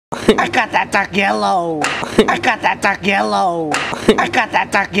I got that dark yellow. I got that dark yellow. I got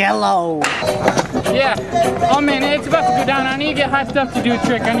that dark yellow. Yeah. Oh man, it's about to go down. I need to get hyped up to do a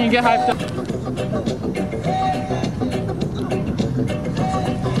trick. I need to get hyped up.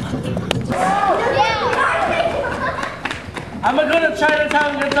 I'm gonna go to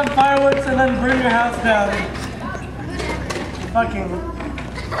Chinatown and get some fireworks and then burn your house down.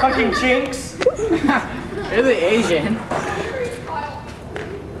 Fucking chinks. You're the Asian.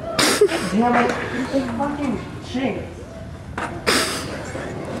 Damn it, you fucking chinks.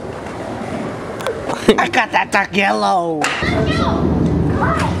 I got that dark yellow.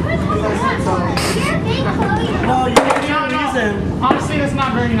 No, you don't need a reason. Honestly, that's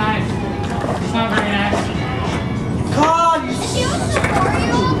not very nice. It's not very nice. God, you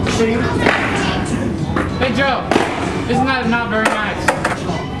chink. Hey Joe, isn't that not very nice?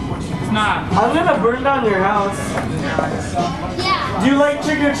 It's not. I'm gonna burn down your house. Yeah. Do you like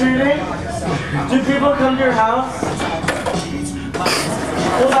trick-or-treating? Do people come to your house?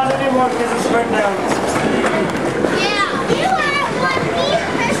 Well, not anymore because it's burned down. Yeah. You are one mean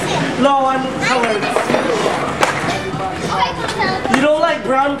person. No, I'm colored. Okay, so You don't like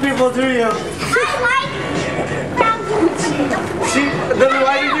brown people, do you? I like brown people. See, then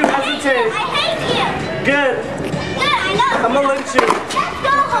why did you hesitate? I hate you. Good. Good, I know. I'm gonna lynch you. Let's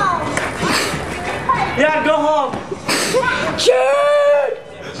go home. Yeah, go home.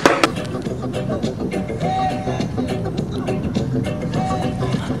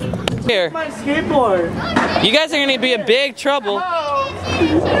 Here. My skateboard. You guys are gonna be in big trouble.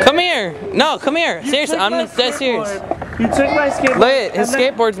 Come here. No, come here. Seriously, I'm dead serious. You took my skateboard. Look at his and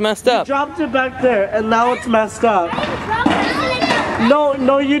then skateboard's messed you up. dropped it back there, and now it's messed up.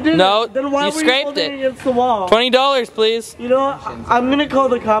 No, you didn't. No, then why you were scraped holding it. against the wall? $20, please. You know, I'm gonna call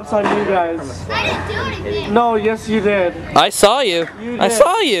the cops on you guys. I didn't do anything. No, yes you did. I saw you. You I did.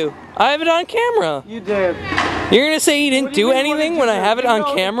 saw you. I have it on camera. You did. You're gonna say you What didn't do you do mean, what anything did when you I do? have it You on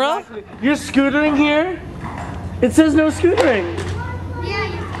know camera? exactly. You're scootering here? It says no scootering.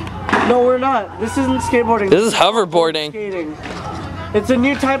 Yeah, No, we're not. This isn't skateboarding. This is hoverboarding. Skating. It's a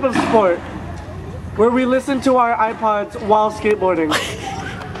new type of sport where we listen to our iPods while skateboarding.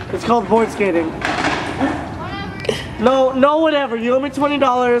 It's called board skating. No, whatever. You owe me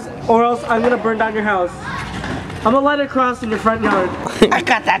 $20 or else I'm gonna burn down your house. I'm gonna let it cross in your front yard. I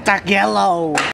got that dark yellow.